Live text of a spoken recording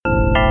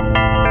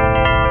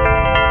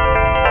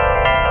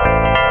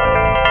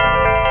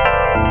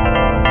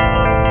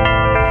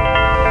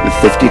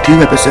52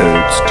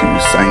 episodes to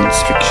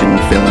science fiction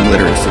film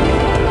literacy,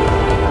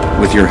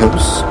 with your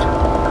host,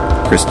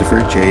 Christopher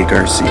J.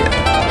 Garcia.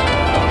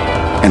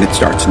 And it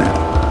starts now.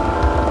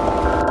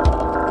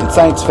 In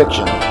science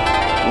fiction,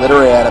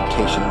 literary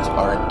adaptations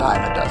are a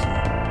dime a dozen.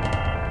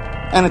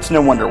 And it's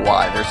no wonder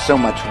why. There's so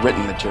much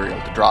written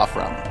material to draw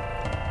from.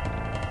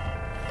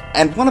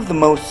 And one of the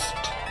most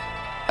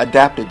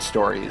adapted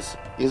stories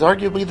is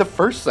arguably the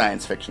first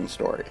science fiction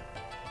story.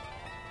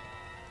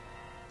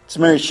 It's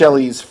Mary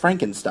Shelley's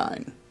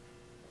Frankenstein.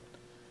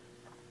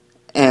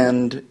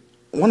 And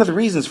one of the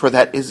reasons for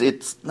that is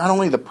it's not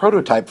only the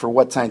prototype for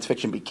what science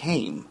fiction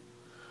became,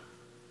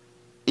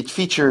 it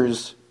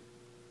features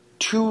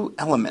two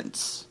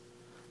elements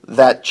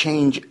that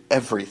change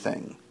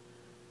everything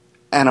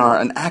and are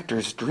an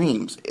actor's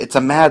dreams. It's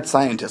a mad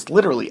scientist,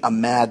 literally a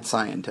mad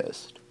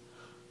scientist,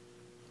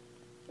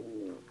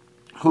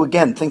 who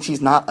again thinks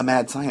he's not a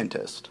mad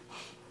scientist,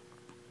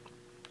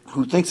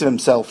 who thinks of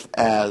himself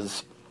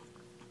as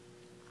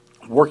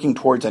working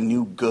towards a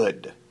new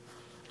good.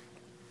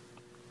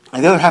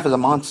 And the other half is a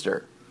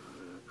monster,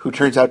 who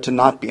turns out to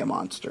not be a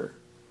monster.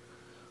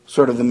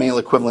 Sort of the male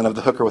equivalent of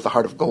the hooker with a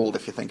heart of gold,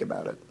 if you think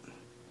about it.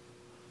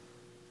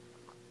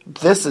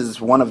 This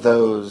is one of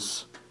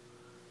those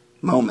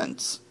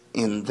moments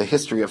in the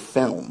history of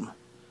film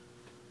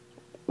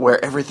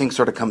where everything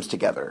sort of comes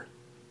together.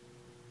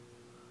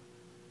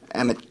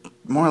 And it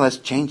more or less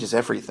changes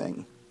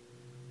everything.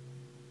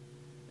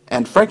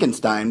 And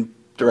Frankenstein,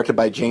 directed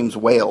by James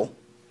Whale,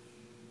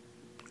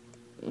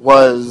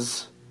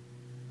 was,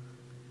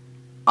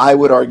 I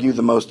would argue,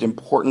 the most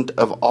important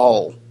of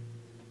all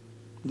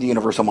the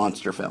Universal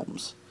monster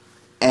films.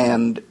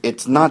 And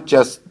it's not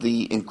just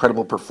the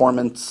incredible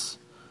performance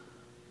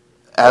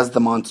as the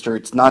monster,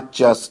 it's not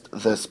just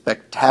the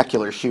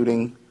spectacular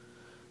shooting,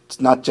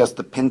 it's not just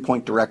the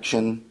pinpoint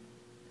direction,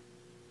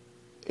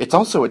 it's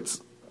also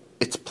its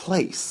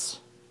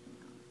place.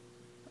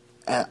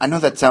 I know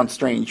that sounds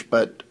strange,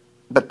 but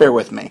bear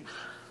with me.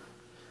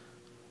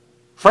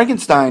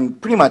 Frankenstein,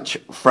 pretty much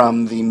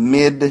from the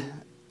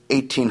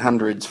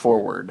mid-1800s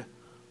forward,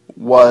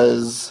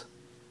 was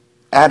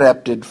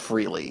adapted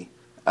freely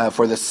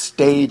for the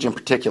stage in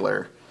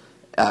particular,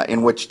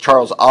 in which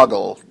Charles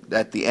Ogle,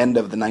 at the end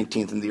of the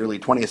 19th and the early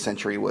 20th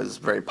century, was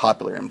very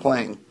popular in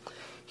playing.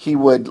 He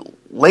would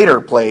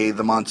later play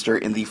the monster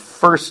in the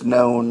first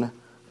known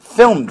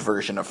filmed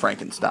version of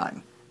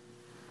Frankenstein,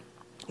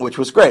 which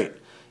was great.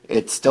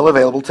 It's still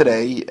available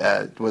today.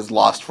 It was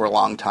lost for a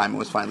long time and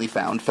was finally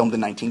found, filmed in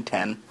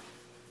 1910.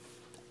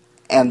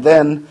 And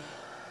then,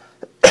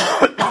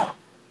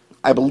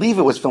 I believe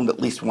it was filmed at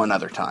least one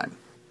other time.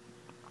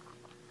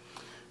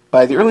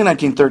 By the early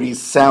 1930s,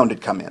 sound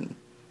had come in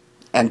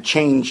and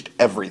changed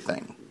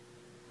everything.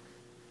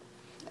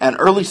 And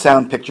early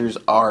sound pictures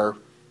are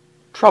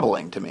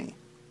troubling to me.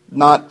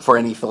 Not for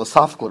any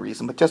philosophical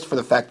reason, but just for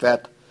the fact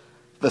that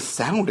the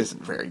sound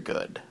isn't very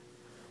good.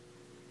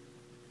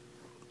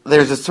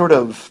 There's a sort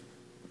of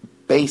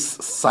bass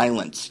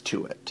silence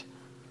to it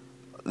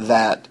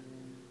that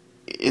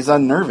is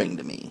unnerving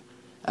to me.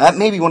 And that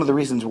may be one of the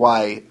reasons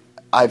why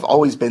I've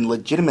always been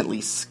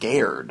legitimately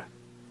scared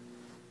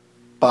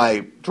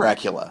by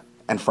Dracula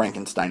and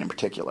Frankenstein in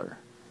particular.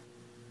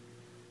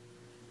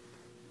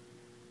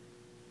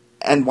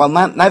 And while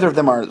neither of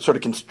them are sort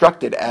of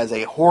constructed as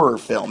a horror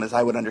film as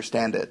I would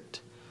understand it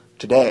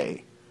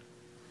today,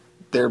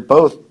 they're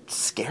both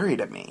scary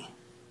to me.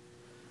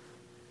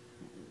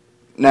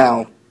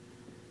 Now,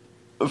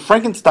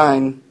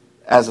 Frankenstein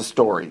as a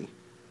story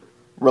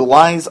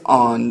relies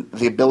on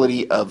the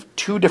ability of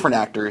two different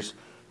actors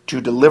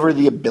to deliver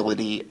the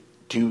ability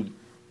to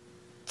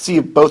see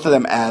both of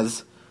them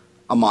as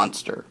a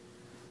monster.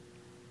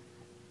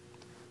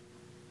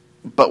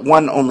 But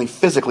one only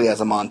physically as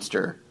a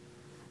monster,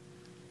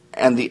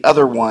 and the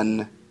other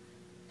one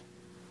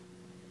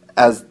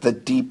as the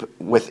deep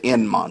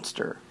within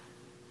monster.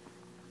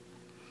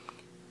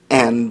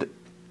 And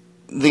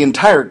the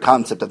entire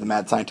concept of the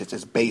mad scientist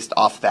is based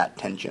off that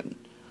tension.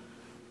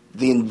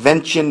 The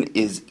invention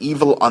is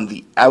evil on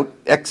the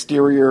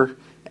exterior,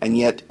 and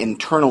yet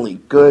internally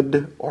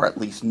good, or at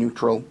least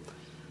neutral.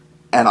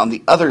 And on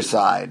the other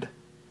side,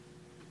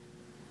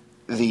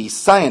 the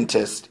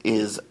scientist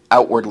is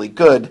outwardly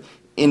good,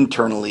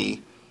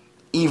 internally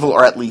evil,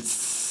 or at least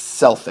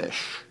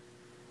selfish.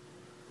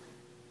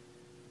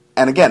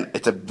 And again,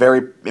 it's a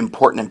very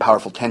important and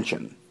powerful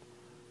tension.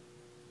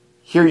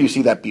 Here you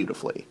see that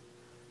beautifully.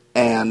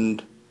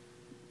 And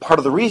part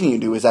of the reason you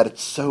do is that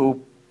it's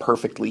so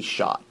perfectly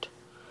shot.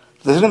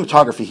 The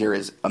cinematography here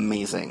is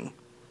amazing.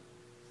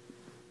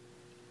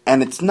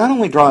 And it's not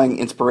only drawing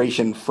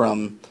inspiration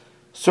from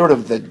sort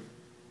of the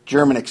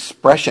German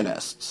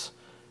expressionists,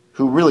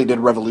 who really did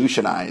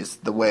revolutionize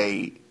the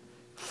way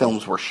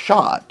films were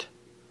shot,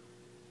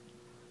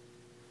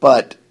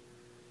 but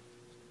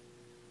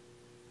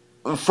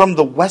from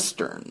the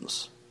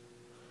westerns.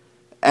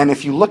 And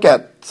if you look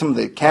at some of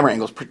the camera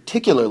angles,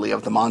 particularly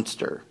of the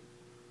monster,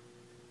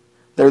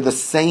 they're the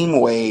same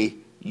way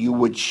you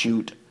would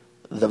shoot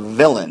the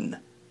villain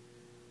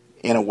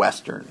in a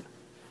western.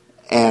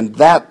 And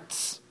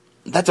that's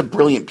a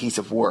brilliant piece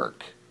of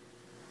work.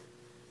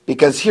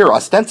 Because here,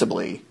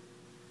 ostensibly,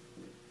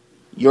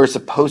 you're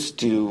supposed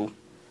to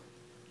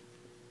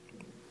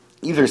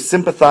either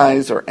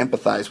sympathize or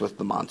empathize with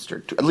the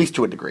monster, at least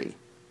to a degree.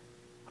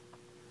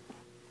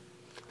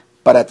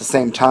 But at the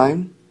same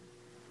time,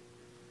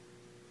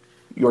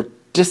 you're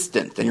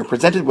distant, and you're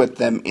presented with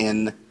them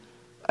in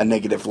a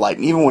negative light.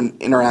 And even when it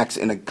interacts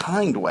in a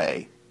kind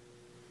way,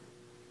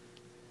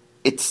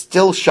 it's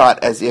still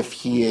shot as if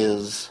he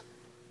is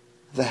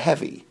the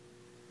heavy.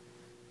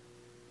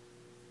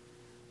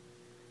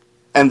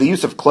 And the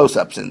use of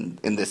close-ups in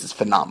this is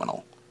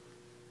phenomenal.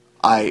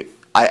 I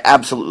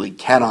absolutely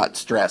cannot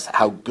stress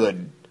how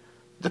good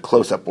the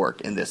close-up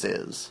work in this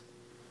is.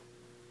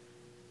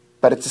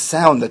 But it's a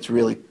sound that's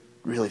really,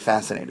 really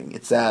fascinating.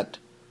 It's that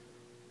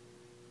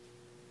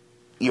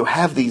you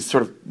have these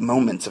sort of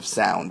moments of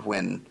sound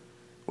when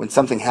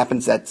something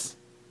happens it's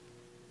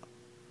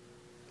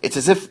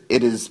as if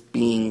it is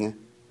being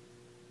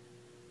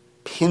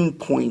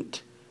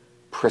pinpoint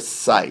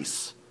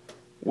precise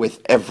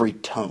with every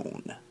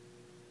tone.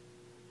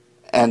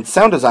 And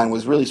sound design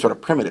was really sort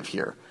of primitive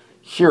here.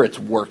 Here it's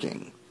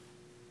working.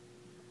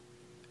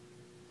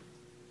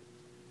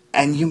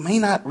 And you may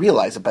not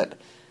realize it, but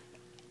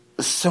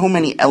so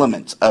many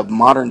elements of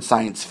modern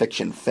science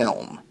fiction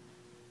film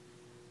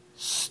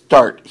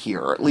start here,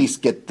 or at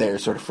least get their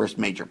sort of first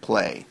major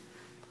play.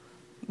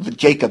 The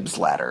Jacob's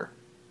Ladder.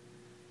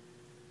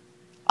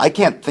 I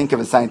can't think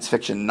of a science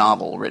fiction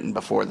novel written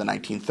before the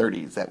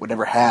 1930s that would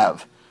ever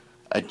have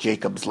a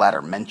Jacob's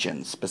Ladder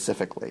mentioned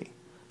specifically.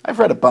 I've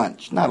read a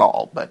bunch, not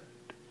all, but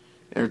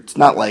it's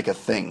not like a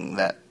thing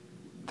that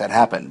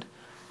happened.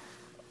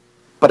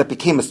 But it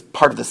became a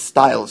part of the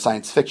style of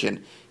science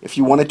fiction if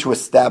you wanted to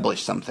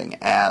establish something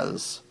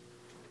as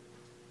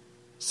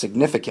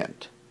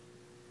significant.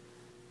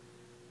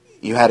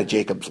 You had a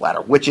Jacob's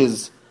Ladder, which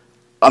is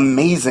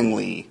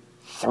amazingly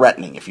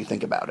threatening if you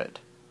think about it.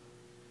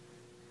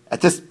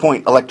 At this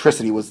point,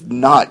 electricity was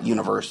not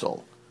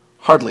universal,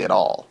 hardly at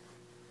all.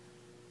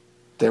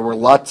 There were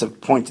lots of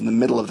points in the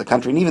middle of the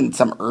country, and even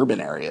some urban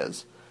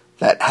areas,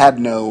 that had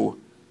no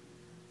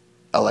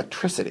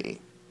electricity,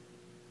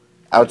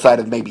 outside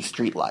of maybe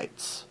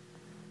streetlights.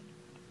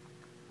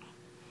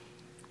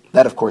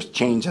 That, of course,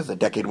 changed as the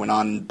decade went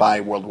on.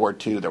 By World War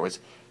II, there was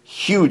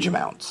huge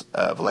amounts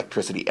of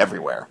electricity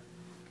everywhere.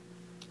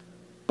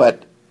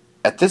 But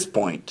at this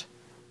point,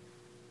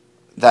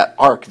 that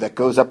arc that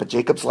goes up a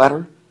Jacob's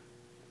Ladder,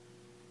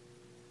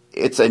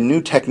 it's a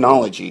new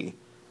technology.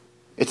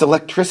 It's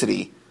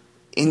electricity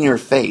in your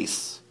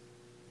face,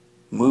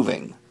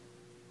 moving,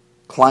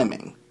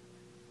 climbing.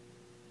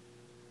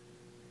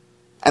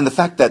 And the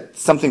fact that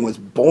something was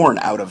born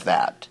out of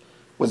that,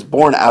 was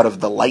born out of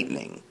the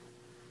lightning.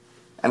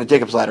 And a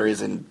Jacob's Ladder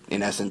is, in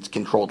essence,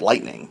 controlled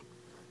lightning.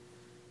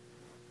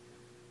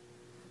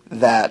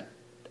 That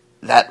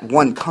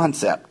one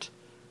concept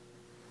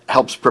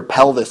helps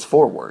propel this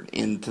forward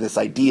into this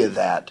idea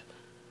that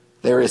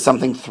there is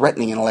something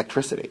threatening in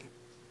electricity.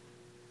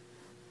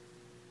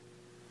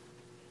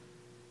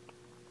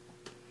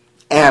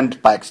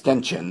 And, by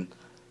extension,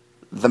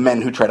 the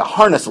men who try to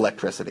harness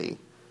electricity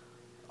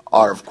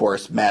are, of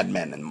course,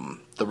 madmen and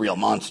the real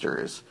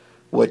monsters,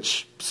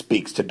 which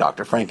speaks to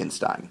Dr.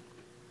 Frankenstein.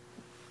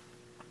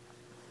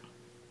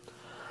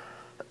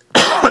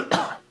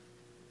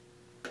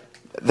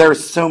 There are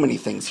so many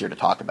things here to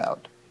talk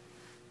about.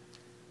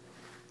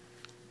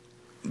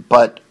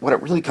 But what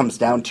it really comes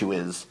down to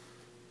is,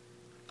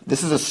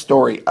 this is a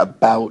story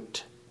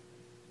about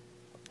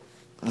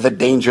the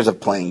dangers of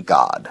playing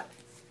God.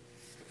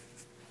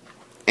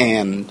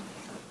 And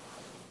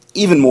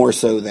even more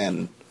so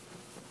than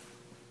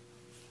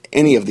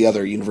any of the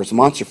other Universal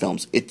Monster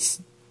films,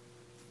 it's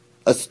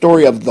a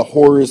story of the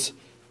horrors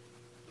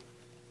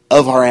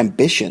of our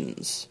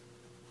ambitions.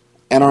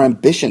 And our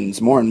ambitions,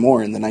 more and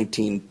more in the late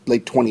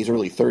 20s,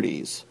 early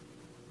 30s,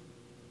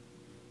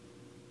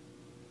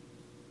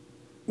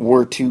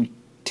 were to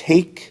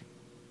take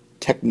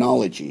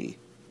technology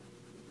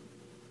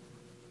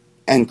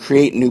and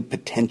create new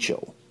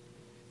potential.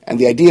 And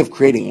the idea of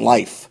creating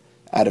life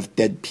out of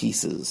dead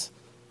pieces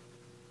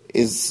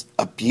is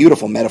a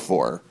beautiful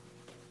metaphor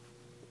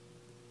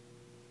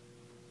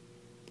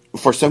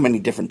for so many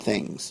different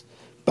things,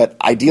 but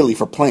ideally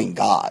for playing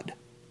God.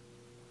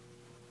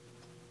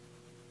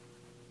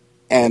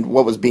 And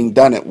what was being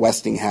done at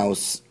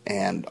Westinghouse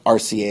and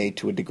RCA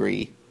to a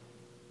degree,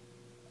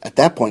 at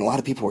that point, a lot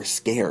of people were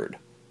scared.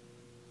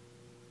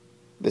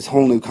 This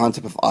whole new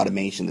concept of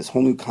automation, this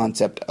whole new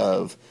concept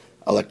of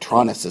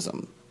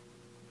electronicism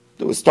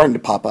that was starting to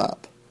pop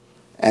up.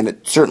 And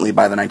it certainly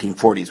by the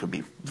 1940s would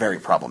be very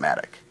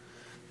problematic.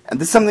 And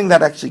this is something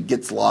that actually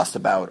gets lost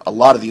about a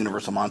lot of the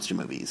Universal Monster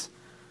movies.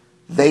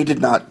 They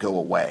did not go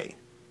away.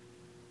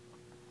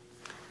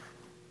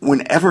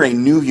 Whenever a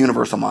new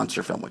Universal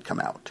Monster film would come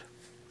out,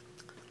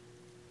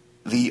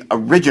 the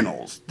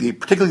originals,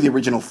 particularly the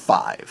original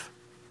 5,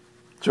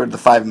 sort of the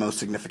 5 most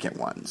significant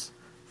ones,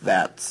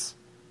 that's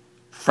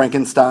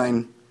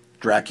Frankenstein,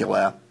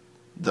 Dracula,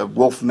 the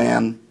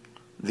Wolfman,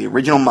 the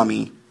original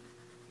Mummy,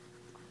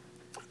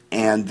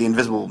 and The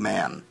Invisible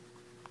Man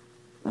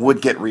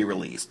would get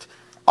re-released,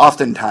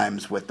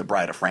 oftentimes with The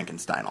Bride of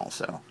Frankenstein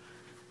also.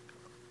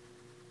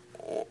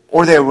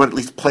 Or they would at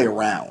least play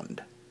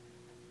around.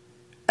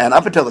 And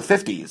up until the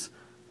 50s,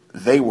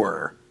 they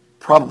were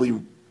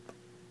probably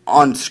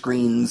on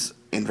screens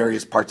in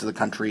various parts of the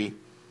country,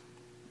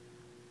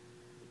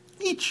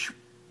 each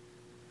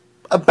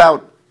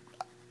about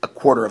a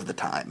quarter of the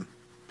time.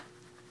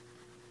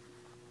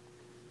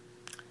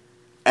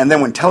 And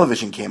then when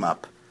television came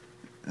up,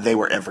 they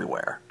were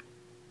everywhere.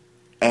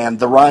 And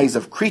the rise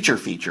of creature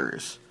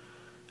features.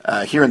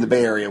 Here in the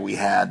Bay Area, we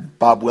had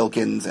Bob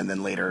Wilkins and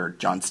then later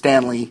John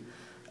Stanley.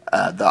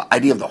 The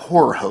idea of the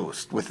horror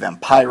host with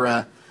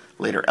Vampira,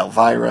 later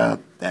Elvira,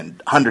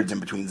 and hundreds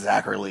in between,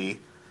 Zachary,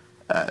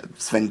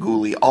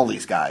 Svengoolie, all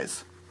these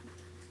guys.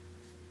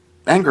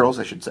 And girls,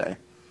 I should say.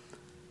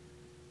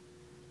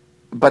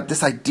 But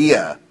this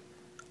idea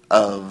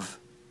of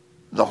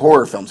the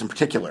horror films in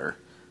particular,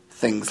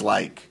 things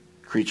like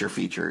creature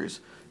features,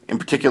 in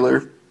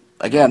particular,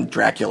 again,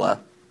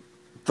 Dracula,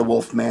 the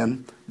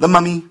Wolfman, the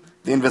Mummy,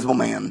 the Invisible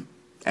Man,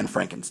 and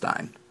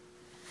Frankenstein.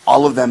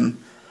 All of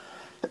them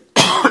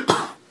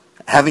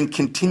having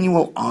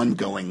continual,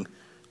 ongoing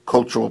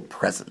cultural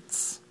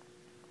presence.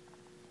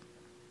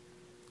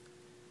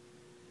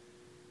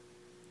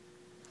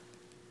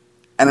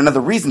 And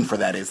another reason for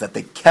that is that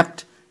they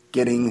kept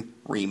getting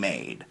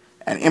remade.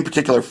 And in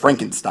particular,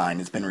 Frankenstein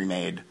has been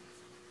remade,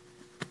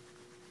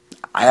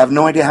 I have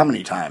no idea how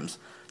many times.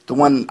 The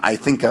one I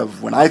think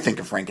of when I think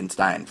of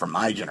Frankenstein from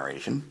my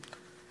generation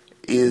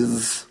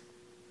is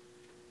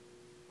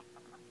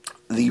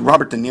the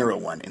Robert De Niro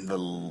one in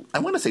the, I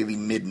want to say the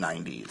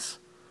mid-90s.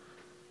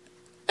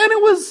 And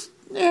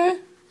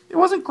it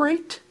wasn't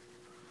great.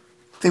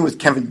 I think it was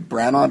Kevin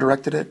Branagh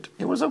directed it.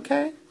 It was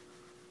okay.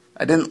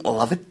 I didn't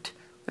love it.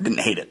 I didn't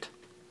hate it.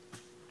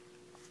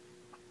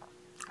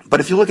 But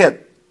if you look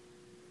at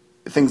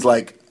things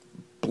like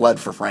Blood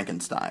for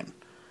Frankenstein,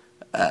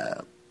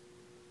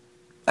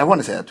 I want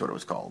to say that's what it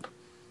was called.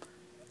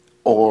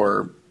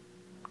 Or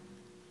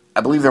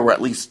I believe there were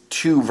at least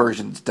 2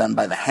 versions done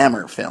by the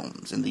Hammer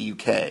Films in the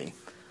UK.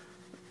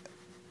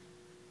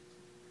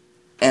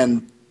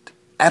 And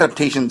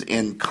adaptations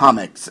in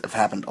comics have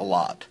happened a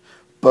lot,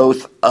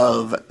 both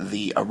of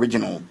the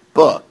original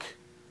book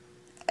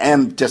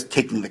and just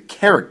taking the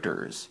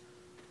characters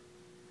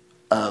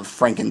of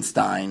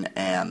Frankenstein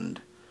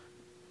and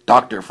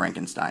Dr.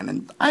 Frankenstein.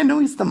 And I know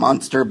he's the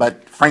monster,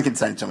 but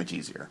Frankenstein's so much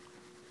easier.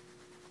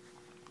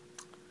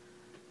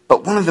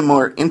 But one of the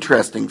more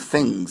interesting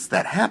things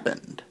that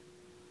happened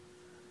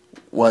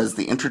was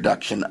the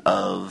introduction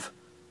of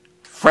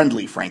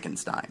Friendly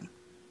Frankenstein.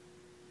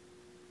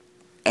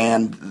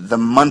 And the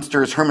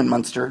Munsters, Herman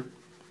Munster,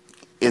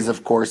 is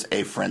of course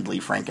a friendly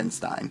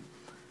Frankenstein.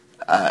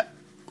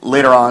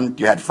 Later on,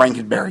 you had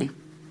Frankenberry.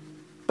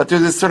 But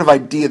there's this sort of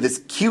idea,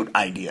 this cute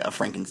idea of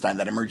Frankenstein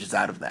that emerges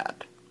out of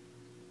that.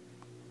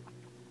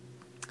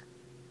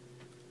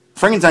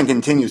 Frankenstein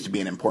continues to be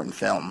an important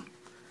film,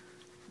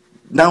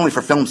 not only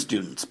for film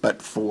students,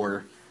 but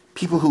for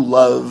people who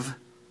love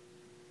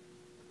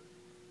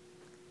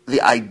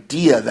the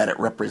idea that it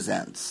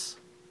represents.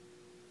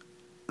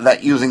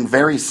 That using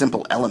very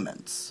simple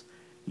elements,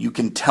 you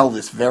can tell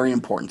this very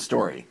important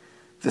story.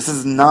 This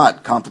is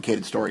not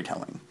complicated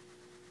storytelling.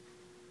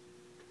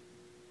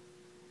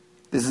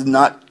 This is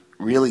not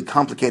really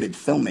complicated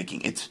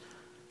filmmaking. It's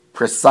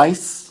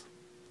precise.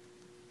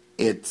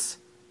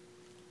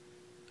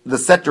 The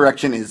set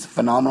direction is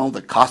phenomenal.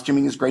 The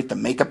costuming is great. The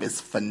makeup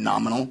is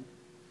phenomenal.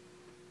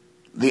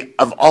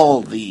 Of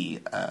all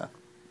the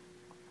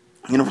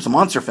Universal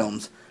Monster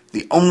films,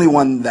 the only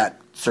one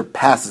that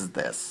surpasses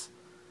this,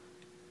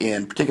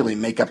 in particularly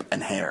makeup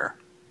and hair,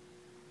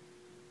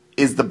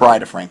 is The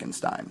Bride of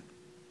Frankenstein.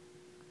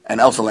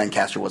 And Elsa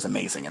Lanchester was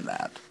amazing in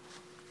that.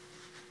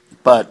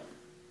 But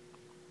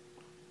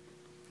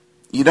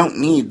you don't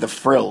need the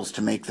frills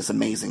to make this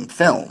amazing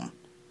film.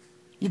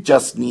 You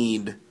just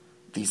need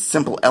these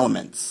simple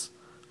elements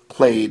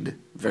played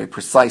very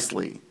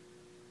precisely.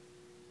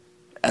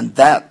 And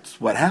that's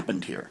what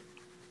happened here.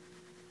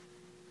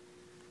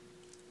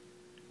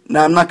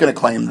 Now, I'm not going to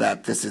claim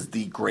that this is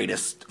the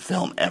greatest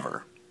film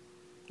ever.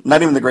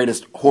 Not even the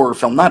greatest horror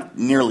film, not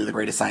nearly the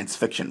greatest science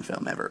fiction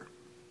film ever.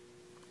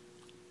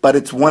 But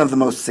it's one of the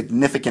most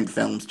significant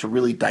films to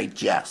really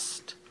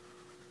digest.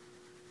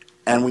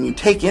 And when you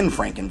take in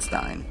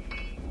Frankenstein,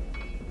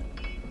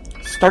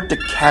 start to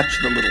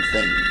catch the little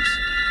things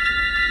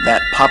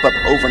that pop up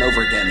over and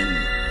over again in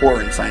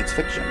horror and science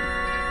fiction.